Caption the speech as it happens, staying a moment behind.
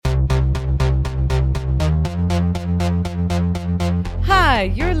Hi,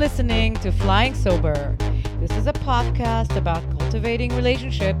 you're listening to Flying Sober. This is a podcast about cultivating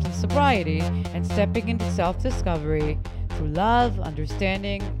relationships in sobriety and stepping into self-discovery through love,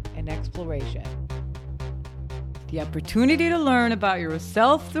 understanding, and exploration. The opportunity to learn about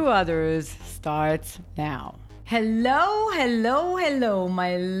yourself through others starts now. Hello,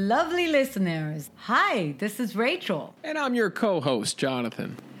 my lovely listeners. Hi, this is Rachel. And I'm your co-host,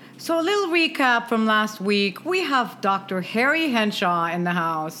 Jonathan. So a little recap from last week. We have Dr. Harry Henshaw in the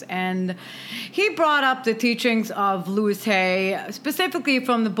house, and he brought up the teachings of Louise Hay, specifically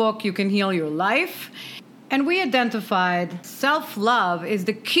from the book You Can Heal Your Life. And we identified self-love is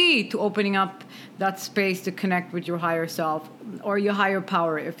the key to opening up that space to connect with your higher self, or your higher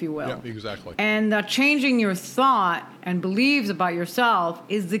power, if you will. Yeah, exactly. And changing your thought and beliefs about yourself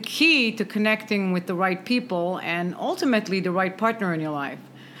is the key to connecting with the right people and ultimately the right partner in your life.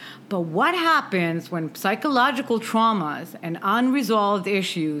 But what happens when psychological traumas and unresolved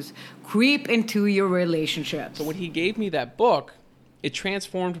issues creep into your relationship? So when he gave me that book, it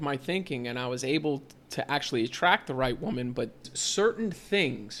transformed my thinking, and I was able to actually attract the right woman. But certain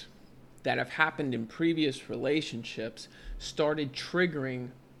things that have happened in previous relationships started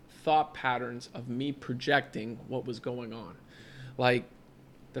triggering thought patterns of me projecting what was going on. Like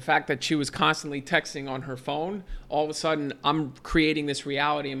the fact that she was constantly texting on her phone, all of a sudden I'm creating this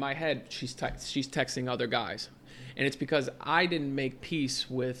reality in my head. She's texting other guys. And it's because I didn't make peace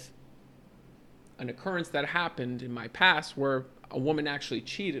with an occurrence that happened in my past where a woman actually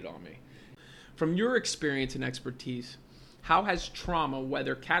cheated on me. From your experience and expertise, how has trauma,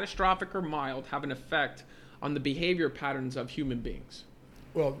 whether catastrophic or mild, have an effect on the behavior patterns of human beings?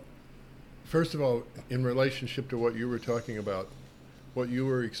 Well, first of all, in relationship to what you were talking about, what you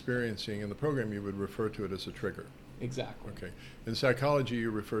were experiencing in the program, you would refer to it as a trigger. Exactly. Okay. In psychology,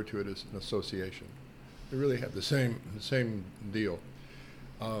 you refer to it as an association. They really have the same deal.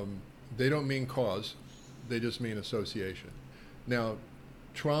 They don't mean cause, they just mean association. Now,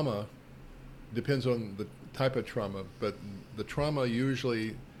 trauma depends on the type of trauma, but the trauma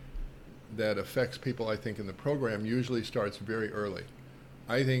usually that affects people, I think, in the program usually starts very early.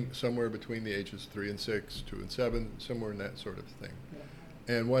 I think somewhere between the ages 3 and 6, 2 and 7, somewhere in that sort of thing.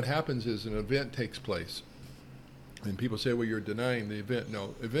 Yeah. And what happens is an event takes place. And people say, well, you're denying the event.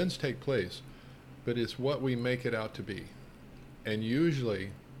 No, events take place, but it's what we make it out to be. And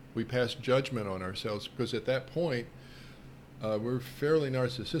usually we pass judgment on ourselves because at that point, we're fairly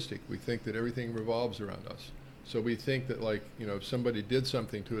narcissistic. We think that everything revolves around us. So we think that, like, if somebody did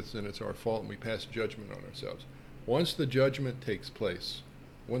something to us, then it's our fault, and we pass judgment on ourselves. Once the judgment takes place,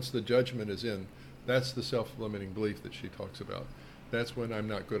 once the judgment is in, that's the self-limiting belief that she talks about. That's when I'm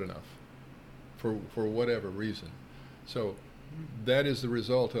not good enough for whatever reason. So that is the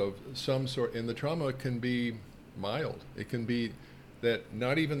result of some sort, and the trauma can be mild. It can be that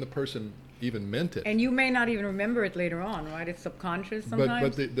not even the person even meant it. And you may not even remember it later on, right? It's subconscious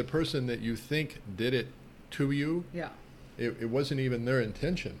sometimes. But the person that you think did it to you, yeah, it wasn't even their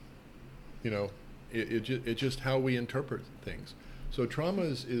intention. It's just how we interpret things. So trauma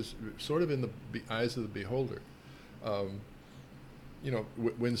is sort of in the eyes of the beholder.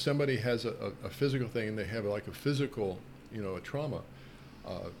 When somebody has a physical thing and they have like a physical, a trauma,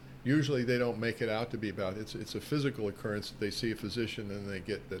 usually they don't make it out to be about it. It's a physical occurrence. They see a physician and they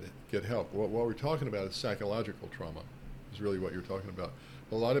get help. What we're talking about is psychological trauma, is really what you're talking about.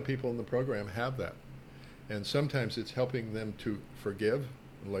 A lot of people in the program have that. And sometimes it's helping them to forgive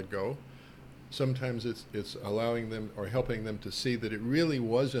and let go. Sometimes it's allowing them or helping them to see that it really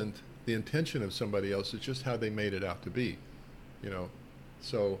wasn't the intention of somebody else. It's just how they made it out to be,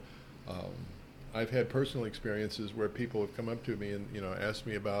 So I've had personal experiences where people have come up to me and, asked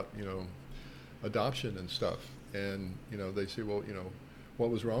me about, adoption and stuff. And, they say, well, what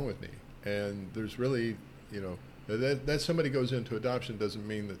was wrong with me? And there's really, that somebody goes into adoption doesn't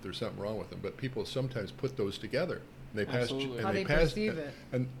mean that there's something wrong with them. But people sometimes put those together. And they perceive it.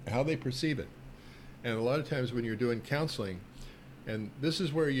 And how they perceive it. And a lot of times when you're doing counseling, and this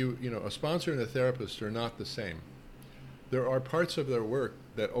is where a sponsor and a therapist are not the same. There are parts of their work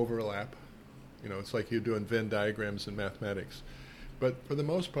that overlap. It's like you're doing Venn diagrams in mathematics. But for the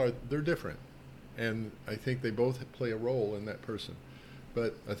most part, they're different. And I think they both play a role in that person.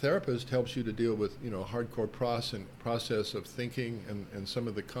 But a therapist helps you to deal with, hardcore process of thinking and some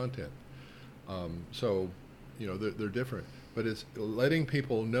of the content. They're different. But it's letting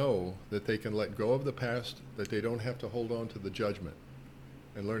people know that they can let go of the past, that they don't have to hold on to the judgment,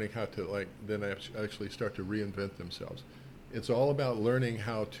 and learning how to then actually start to reinvent themselves. It's all about learning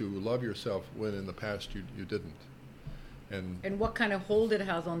how to love yourself when in the past you didn't. And what kind of hold it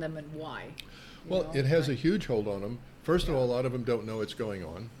has on them and why? Well, it has a huge hold on them. First of all, a lot of them don't know it's going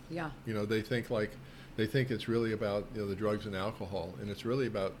on. Yeah. They think it's really about the drugs and alcohol, and it's really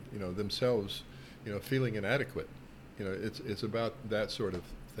about themselves, feeling inadequate. It's about that sort of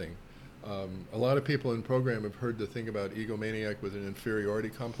thing. A lot of people in the program have heard the thing about egomaniac with an inferiority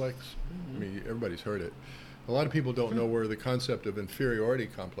complex. I mean, everybody's heard it. A lot of people don't know where the concept of inferiority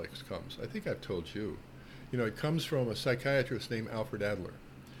complex comes. I think I've told you. It comes from a psychiatrist named Alfred Adler.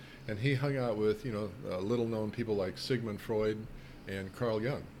 And he hung out with, little-known people like Sigmund Freud and Carl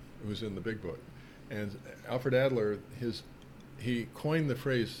Jung, who's in the Big Book. And Alfred Adler, he coined the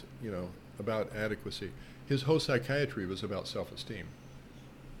phrase, about adequacy. His whole psychiatry was about self-esteem.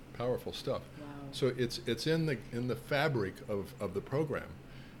 Powerful stuff. Wow. So it's in the fabric of the program.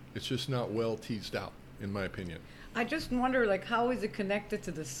 It's just not well teased out, in my opinion. I just wonder, how is it connected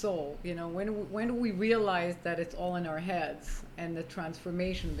to the soul? When do we realize that it's all in our heads and the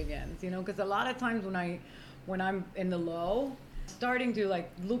transformation begins? Because a lot of times when I'm in the low, starting to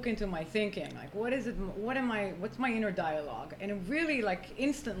look into my thinking, what's my inner dialogue, and it really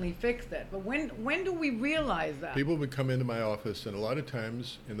instantly fixed it. But when do we realize that? People would come into my office, and a lot of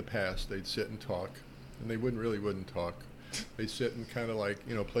times in the past they'd sit and talk, and they wouldn't talk. They sit and kind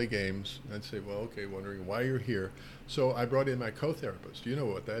of play games. And I'd say, well, okay, wondering why you're here. So I brought in my co-therapist. You know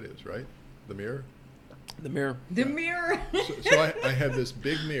what that is, right? The mirror? The mirror. The mirror. So I have this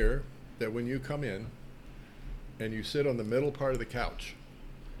big mirror that when you come in and you sit on the middle part of the couch,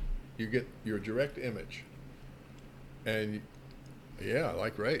 you get your direct image. And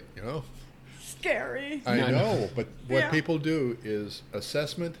right, Scary. I know, but what Yeah. people do is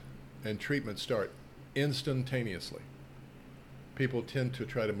assessment and treatment start instantaneously. People tend to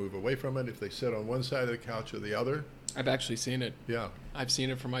try to move away from it if they sit on one side of the couch or the other. I've actually seen it. Yeah. I've seen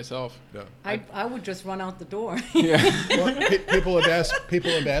it for myself. Yeah. I would just run out the door. Yeah. Well, people have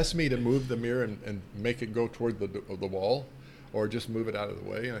asked me to move the mirror and make it go toward the wall, or just move it out of the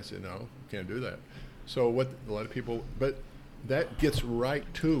way, and I said no, can't do that. So a lot of people, but that gets right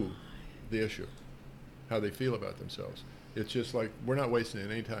to the issue, how they feel about themselves. It's just we're not wasting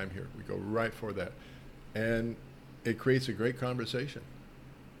any time here. We go right for that, and it creates a great conversation.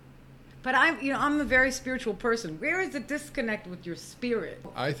 But I'm a very spiritual person. Where is the disconnect with your spirit?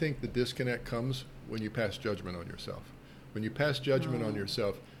 I think the disconnect comes when you pass judgment on yourself. When you pass judgment on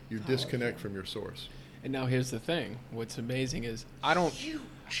yourself, you disconnect from your source. And now here's the thing. What's amazing is I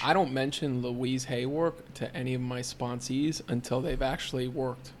don't mention Louise Hay work to any of my sponsees until they've actually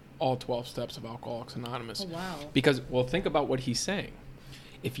worked all 12 steps of Alcoholics Anonymous. Oh, wow. Because, think about what he's saying.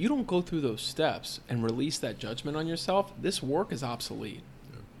 If you don't go through those steps and release that judgment on yourself, this work is obsolete.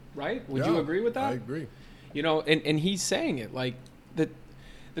 Yeah. Right? Would you agree with that? I agree. And he's saying it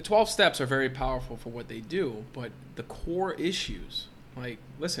the 12 steps are very powerful for what they do, but the core issues,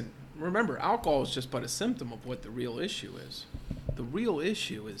 listen, remember, alcohol is just but a symptom of what the real issue is. The real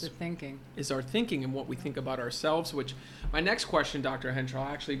issue is The thinking. Is our thinking and what we think about ourselves, which my next question, Dr. Henshaw,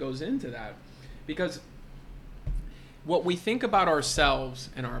 actually goes into that. Because what we think about ourselves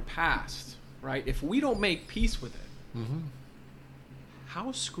and our past, right, if we don't make peace with it,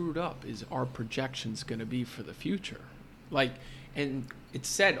 how screwed up is our projections going to be for the future? And it's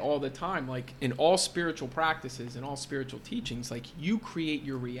said all the time, in all spiritual practices and all spiritual teachings, you create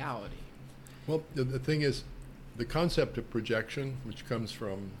your reality. Well, the thing is, the concept of projection, which comes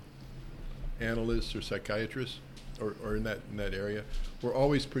from analysts or psychiatrists or in that area, we're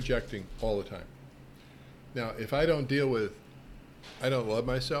always projecting all the time. Now, if I don't love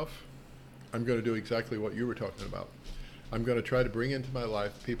myself, I'm going to do exactly what you were talking about. I'm going to try to bring into my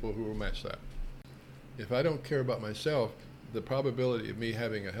life people who will match that. If I don't care about myself, the probability of me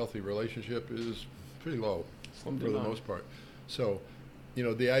having a healthy relationship is pretty low for the most part. So,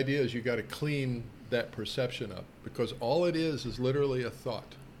 the idea is you got to clean that perception up, because all it is literally a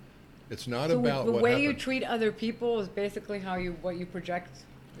thought. It's not about the what way happened. you treat other people is basically what you project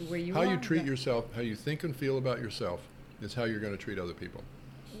where you How are. you treat yourself, how you think and feel about yourself, is how you're going to treat other people.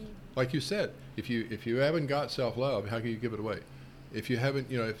 Like you said, if you haven't got self-love, how can you give it away? If you haven't,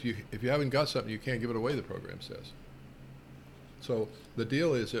 if you haven't got something, you can't give it away, the program says. So the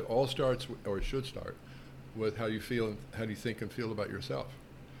deal is, it all starts, or it should start, with how you feel and how you think and feel about yourself.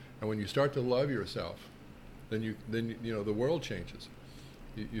 And when you start to love yourself, then the world changes.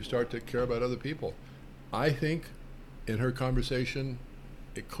 You start to care about other people. I think in her conversation,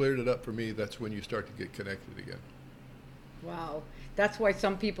 it cleared it up for me. That's when you start to get connected again. Wow. That's why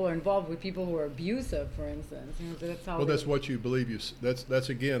some people are involved with people who are abusive, for instance. That's how. Well, that's what you believe. That's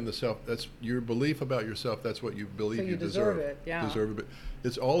again the self. That's your belief about yourself. That's what you believe So you deserve. deserve it, yeah. Deserve it.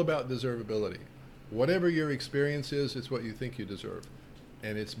 It's all about deservability. Whatever your experience is, it's what you think you deserve,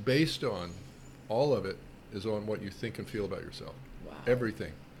 and it's based on all of it is on what you think and feel about yourself. Wow.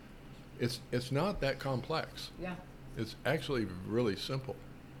 Everything. It's not that complex. Yeah. It's actually really simple,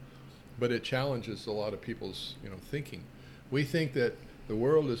 but it challenges a lot of people's thinking. We think that the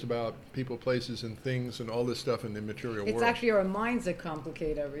world is about people, places, and things, and all this stuff in the material world. It's actually our minds that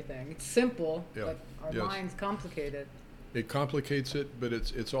complicate everything. It's simple, Yeah. but our Yes. minds complicate it. It complicates it, but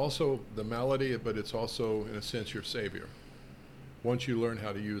it's also the malady, but it's also, in a sense, your savior. Once you learn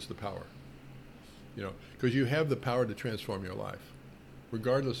how to use the power, because you have the power to transform your life,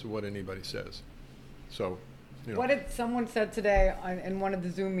 regardless of what anybody says. So, What did someone said today in one of the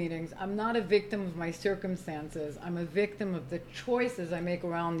Zoom meetings? I'm not a victim of my circumstances. I'm a victim of the choices I make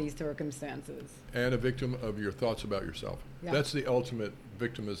around these circumstances. and a victim of your thoughts about yourself. Yeah. That's the ultimate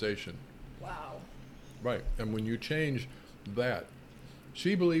victimization. Wow. Right. And when you change that,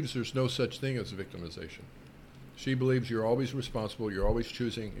 she believes there's no such thing as victimization. She believes you're always responsible, you're always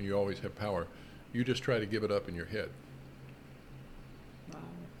choosing, and you always have power. You just try to give it up in your head, Wow.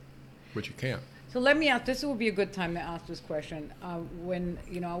 but you can't. So let me ask, this will be a good time to ask this question. When,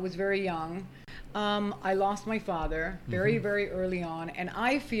 I was very young, I lost my father very, very early on, and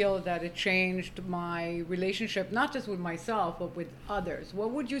I feel that it changed my relationship, not just with myself, but with others.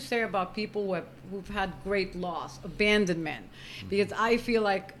 What would you say about people who've had great loss, abandonment? Because I feel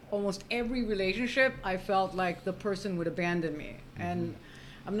like almost every relationship, I felt like the person would abandon me. And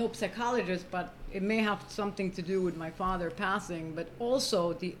I'm no psychologist, but it may have something to do with my father passing. But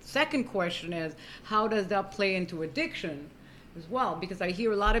also, the second question is, how does that play into addiction as well? Because I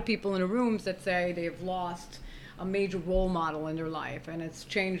hear a lot of people in the rooms that say they've lost a major role model in their life, and it's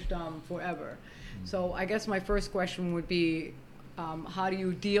changed them forever. So I guess my first question would be, how do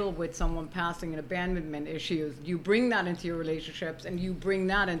you deal with someone passing and abandonment issues? You bring that into your relationships, and you bring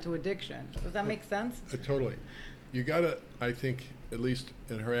that into addiction. Does that make sense? Totally. You got to, I think, at least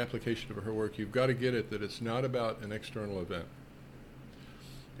in her application of her work, you've got to get it that it's not about an external event.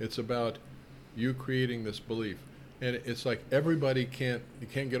 It's about you creating this belief. And it's like you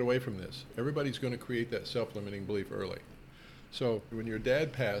can't get away from this. Everybody's going to create that self-limiting belief early. So when your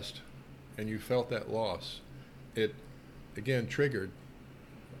dad passed and you felt that loss, it, again, triggered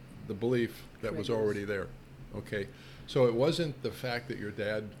the belief that was already there. Okay? So it wasn't the fact that your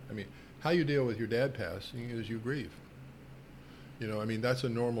dad, how you deal with your dad passing is you grieve. That's a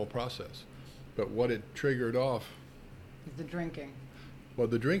normal process. But what it triggered off, Is the drinking. well,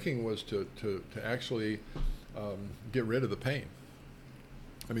 the drinking was to actually get rid of the pain.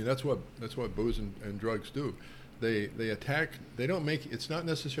 That's what booze and drugs do. They attack. They don't make. It's not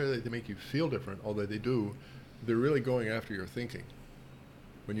necessarily that they make you feel different, although they do. They're really going after your thinking.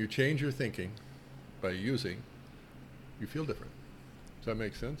 When you change your thinking by using, you feel different. Does that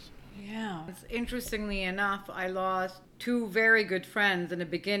make sense? Yeah. Interestingly enough, I lost two very good friends in the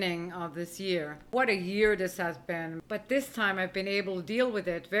beginning of this year. What a year this has been. But this time I've been able to deal with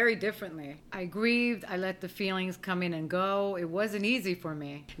it very differently. I grieved. I let the feelings come in and go. It wasn't easy for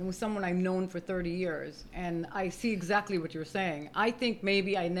me. It was someone I've known for 30 years. And I see exactly what you're saying. I think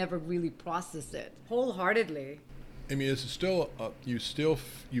maybe I never really processed it wholeheartedly. It's still,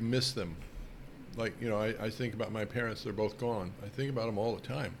 you miss them. Like, I think about my parents. They're both gone. I think about them all the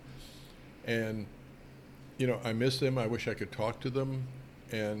time. And, I miss them. I wish I could talk to them.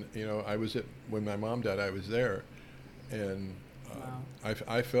 And, when my mom died, I was there. And Wow.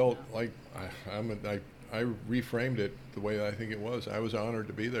 I felt like I reframed it the way I think it was. I was honored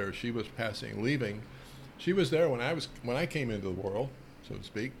to be there. She was leaving. She was there when I came into the world, so to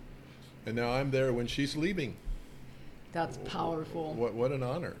speak. And now I'm there when she's leaving. That's powerful. What an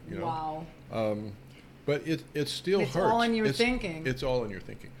honor, Wow. But it still hurts. It's all in your thinking. It's all in your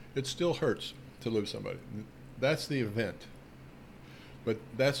thinking. It still hurts to lose somebody. That's the event. But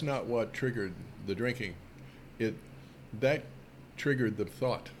that's not what triggered the drinking. That triggered the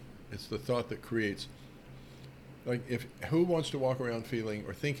thought. It's the thought that creates. Like, who wants to walk around feeling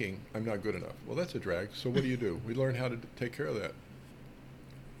or thinking, I'm not good enough? Well, that's a drag. So what do? We learn how to take care of that.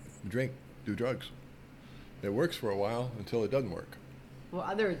 Drink, do drugs. It works for a while until it doesn't work. Well,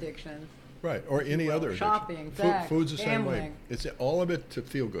 other addictions. Right, or any other addiction. Shopping, sex, Food's the same way. gambling. It's all of it to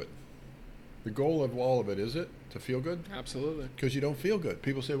feel good. The goal of all of it, is it to feel good? Absolutely. Because you don't feel good.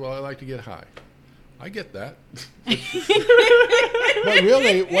 People say, well, I like to get high. I get that. But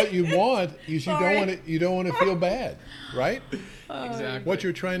really, what you want is you don't want to feel bad, right? Exactly. What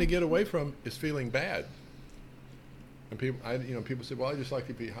you're trying to get away from is feeling bad. And people say, well, I just like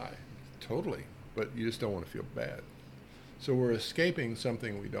to be high. Totally, but you just don't want to feel bad. So we're escaping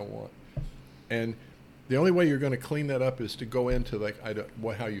something we don't want. And the only way you're going to clean that up is to go into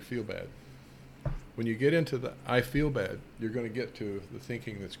how you feel bad. When you get into the I feel bad, you're going to get to the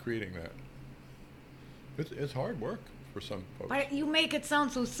thinking that's creating that. It's hard work for some folks. But you make it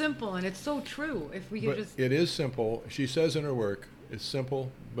sound so simple, and it's so true. If we could But just... it is simple. She says in her work, it's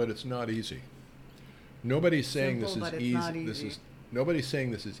simple, but it's not easy. Nobody's saying Simple, this but is it's not easy. easy. Nobody's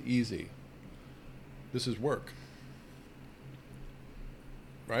saying this is easy. This is work.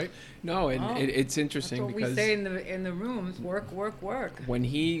 Right? No, and Oh, it's That's interesting what because we say in the rooms, work, work, work. when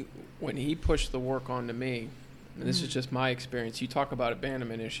he pushed the work onto me, and this is just my experience. You talk about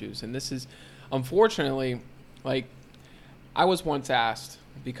abandonment issues, and this is unfortunately, like, I was once asked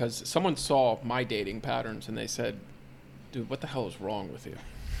because someone saw my dating patterns and they said, "Dude, what the hell is wrong with you?"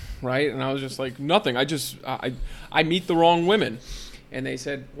 Right? And I was just like, "Nothing. I meet the wrong women." And they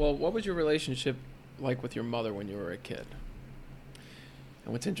said, "Well, what was your relationship like with your mother when you were a kid?"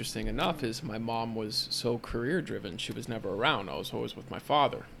 And what's interesting enough is my mom was so career driven, she was never around. I was always with my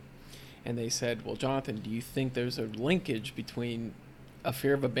father. And they said, "Well, Jonathan, do you think there's a linkage between a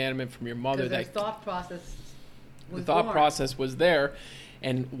fear of abandonment from your mother Because that their thought process was the thought born. process was there,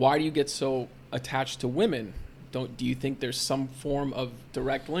 and why do you get so attached to women? Do you think there's some form of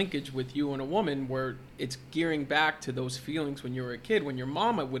direct linkage with you and a woman where it's gearing back to those feelings when you were a kid, when your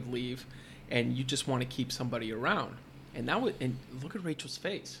mama would leave and you just want to keep somebody around?" And and look at Rachel's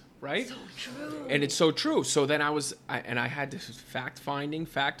face, right? So true. And it's so true. So then I had this fact-finding,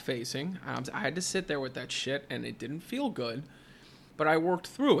 fact-facing. I had to sit there with that shit, and it didn't feel good. But I worked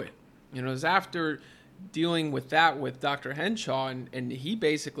through it. You know, it was after dealing with that with Dr. Henshaw, and he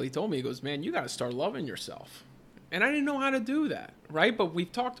basically told me, he goes, "Man, you got to start loving yourself." And I didn't know how to do that, right? But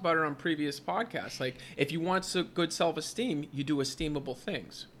we've talked about it on previous podcasts. Like, if you want good self-esteem, you do esteemable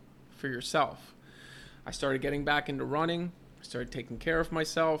things for yourself. I started getting back into running. I started taking care of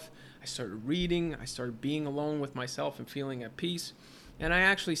myself. I started reading. I started being alone with myself and feeling at peace. And I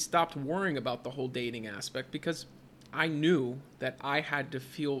actually stopped worrying about the whole dating aspect because I knew that I had to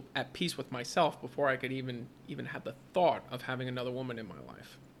feel at peace with myself before I could even have the thought of having another woman in my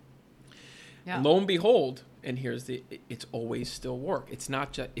life. Yeah. Lo and behold, and it's always still work. It's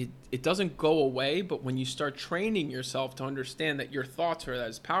not just, it doesn't go away, but when you start training yourself to understand that your thoughts are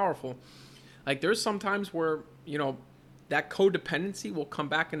as powerful, like there's sometimes where, you know, that codependency will come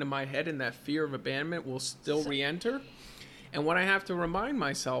back into my head and that fear of abandonment will still re-enter. And what I have to remind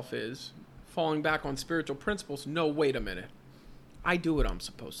myself is, falling back on spiritual principles, no, wait a minute. I do what I'm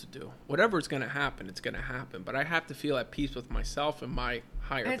supposed to do. Whatever is going to happen, it's going to happen. But I have to feel at peace with myself and my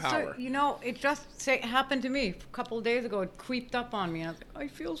higher power. So, you know, it just happened to me a couple of days ago. It creeped up on me. And I was like, I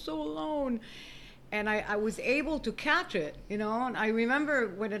feel so alone. And I was able to catch it, you know. And I remember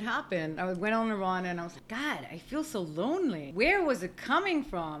when it happened, I went on a run and I was like, God, I feel so lonely. Where was it coming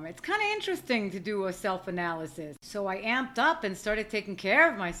from? It's kind of interesting to do a self-analysis. So I amped up and started taking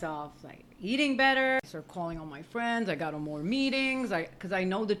care of myself, like eating better. I started calling on my friends. I got on more meetings because I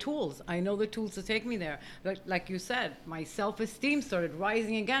know the tools. I know the tools to take me there. Like you said, my self-esteem started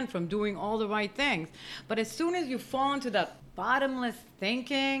rising again from doing all the right things. But as soon as you fall into that bottomless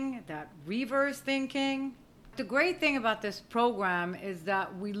thinking, that reverse thinking. The great thing about this program is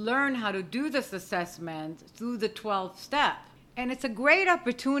that we learn how to do this assessment through the 12th step. And it's a great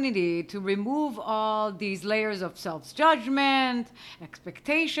opportunity to remove all these layers of self-judgment,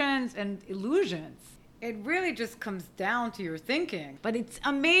 expectations, and illusions. It really just comes down to your thinking. But it's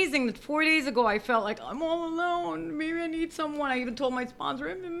amazing that 4 days ago I felt like I'm all alone. Maybe I need someone. I even told my sponsor, I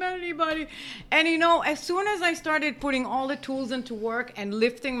haven't met anybody. And you know, as soon as I started putting all the tools into work and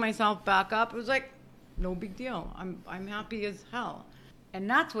lifting myself back up, it was like, no big deal. I'm happy as hell. And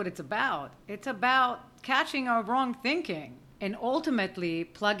that's what it's about. It's about catching our wrong thinking and ultimately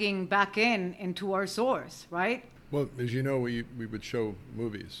plugging back into our source, right? Well, as you know, we would show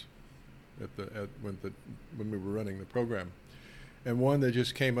movies when we were running the program, and one that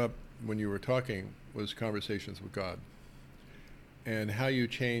just came up when you were talking was Conversations with God, and how you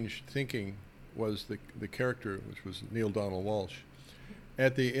changed thinking was the character, which was Neil Donald Walsh.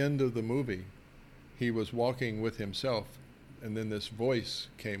 At the end of the movie, he was walking with himself, and then this voice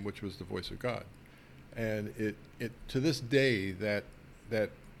came, which was the voice of God, and it to this day that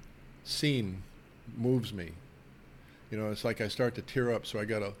scene moves me. You know, it's like I start to tear up, so I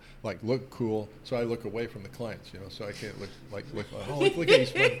gotta like look cool, so I look away from the clients, you know, so I can't look oh, look at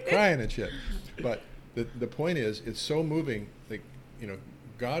he's crying and shit. But the point is, it's so moving. Like, you know,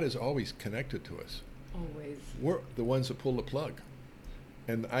 God is always connected to us. Always. We're the ones that pull the plug,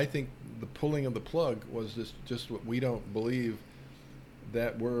 and I think the pulling of the plug was just what we don't believe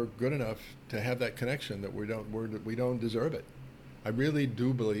that we're good enough to have that connection, that we don't deserve it. I really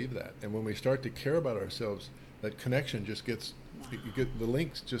do believe that, and when we start to care about ourselves, that connection just gets, you get the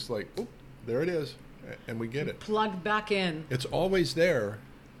links just like, oop, there it is, and we get it. Plug back in. It's always there.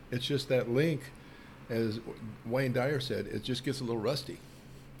 It's just that link, as Wayne Dyer said, it just gets a little rusty.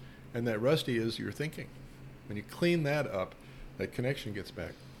 And that rusty is your thinking. When you clean that up, that connection gets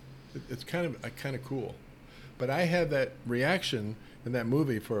back. It's kind of cool. But I had that reaction in that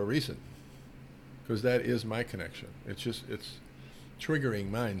movie for a reason, because that is my connection. It's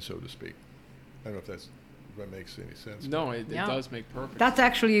triggering mine, so to speak. I don't know if that makes any sense. No, it does make perfect. That's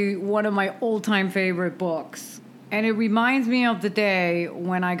actually one of my all-time favorite books. And it reminds me of the day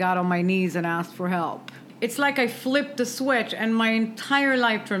when I got on my knees and asked for help. It's like I flipped the switch and my entire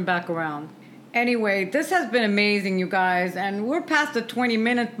life turned back around. Anyway, this has been amazing, you guys, and we're past the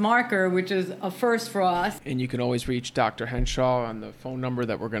 20-minute marker, which is a first for us. And you can always reach Dr. Henshaw on the phone number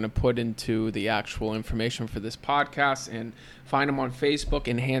that we're going to put into the actual information for this podcast, and find him on Facebook,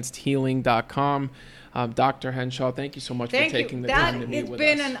 enhancedhealing.com. Dr. Henshaw, thank you so much for taking the time to meet with us.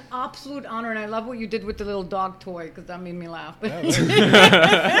 It's been an absolute honor, and I love what you did with the little dog toy, because that made me laugh.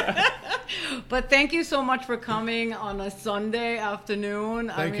 But thank you so much for coming on a Sunday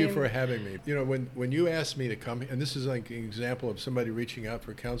afternoon. Thank you for having me. You know, when you asked me to come, and this is like an example of somebody reaching out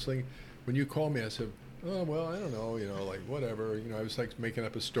for counseling, when you called me, I said, oh, well, I don't know, like whatever. I was like making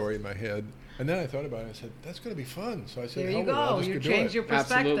up a story in my head. And then I thought about it. I said, that's going to be fun. So I said, there you go. You changed your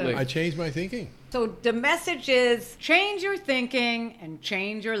perspective. Absolutely. I changed my thinking. So the message is change your thinking and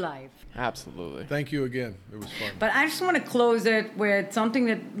change your life. Absolutely. Thank you again. It was fun. But I just want to close it with something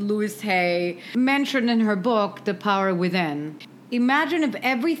that Louise Hay mentioned in her book, The Power Within. Imagine if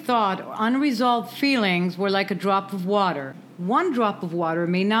every thought or unresolved feelings were like a drop of water. One drop of water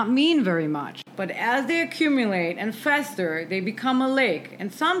may not mean very much, but as they accumulate and fester, they become a lake,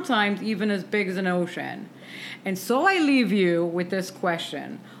 and sometimes even as big as an ocean. And so I leave you with this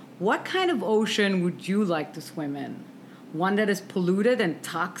question. What kind of ocean would you like to swim in? One that is polluted and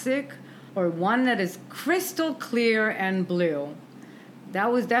toxic, or one that is crystal clear and blue?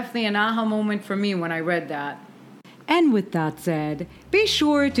 That was definitely an aha moment for me when I read that. And with that said, be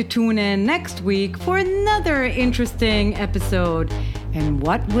sure to tune in next week for another interesting episode. And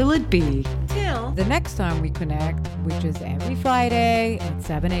what will it be? Till the next time we connect, which is every Friday at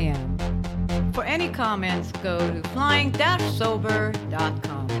 7 a.m. For any comments, go to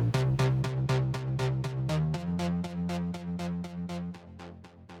flying-sober.com.